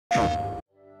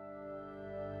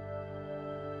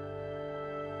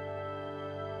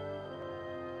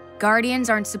Guardians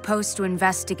aren't supposed to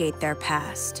investigate their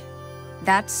past.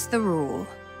 That's the rule.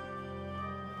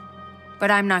 But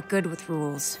I'm not good with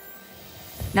rules.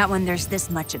 Not when there's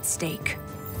this much at stake.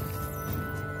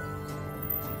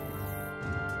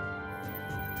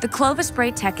 The Clovis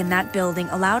Bray tech in that building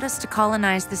allowed us to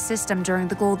colonize the system during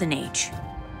the Golden Age.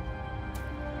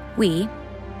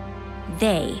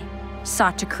 They,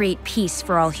 sought to create peace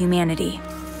for all humanity.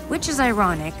 Which is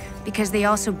ironic, because they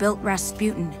also built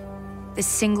Rasputin, the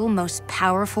single most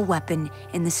powerful weapon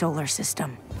in the solar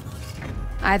system.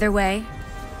 Either way,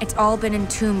 it's all been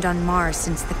entombed on Mars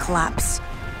since the collapse.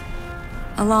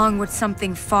 Along with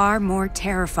something far more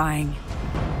terrifying.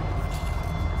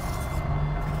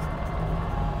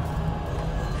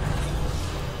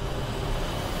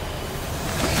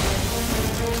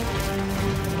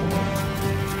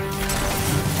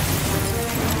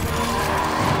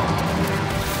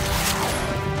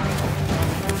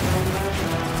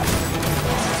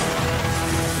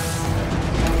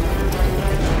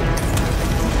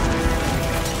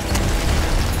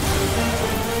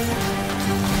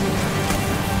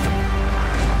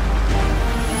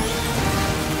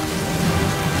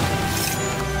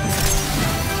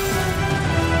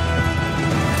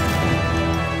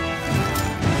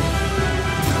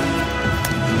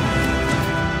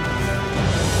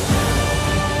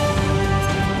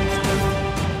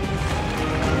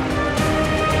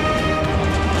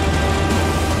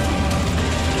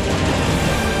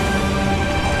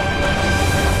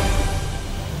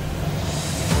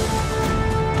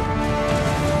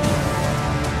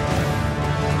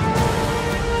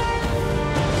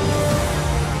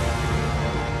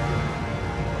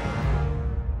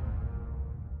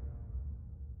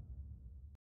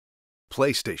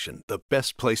 PlayStation, the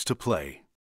best place to play.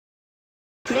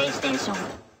 PlayStation